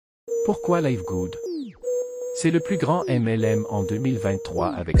Pourquoi LiveGood? C'est le plus grand MLM en 2023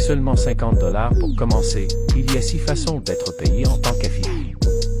 avec seulement 50 $ pour commencer. Il y a 6 façons d'être payé en tant qu'affilié.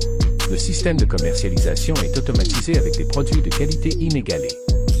 Le système de commercialisation est automatisé avec des produits de qualité inégalée.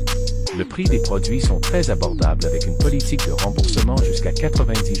 Le prix des produits sont très abordables avec une politique de remboursement jusqu'à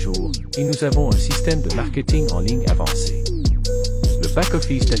 90 jours et nous avons un système de marketing en ligne avancé. Le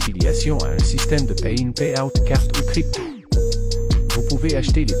back-office d'affiliation a un système de pay-in, pay-out, carte ou crypto. Vous pouvez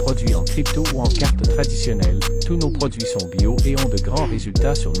acheter les produits en crypto ou en carte traditionnelle. Tous nos produits sont bio et ont de grands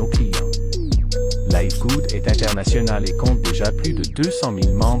résultats sur nos clients. LiveGood est international et compte déjà plus de 200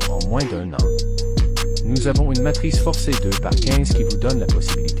 000 membres en moins d'1 an. Nous avons une matrice forcée 2/15 qui vous donne la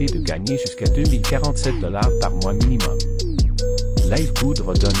possibilité de gagner jusqu'à 2047 $ par mois minimum. LiveGood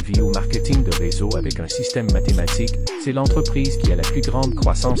redonne vie au marketing de réseau avec un système mathématique. C'est l'entreprise qui a la plus grande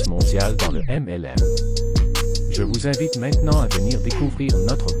croissance mondiale dans le MLM. Je vous invite maintenant à venir découvrir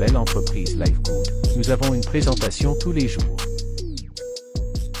notre belle entreprise LiveGood. Nous avons une présentation tous les jours.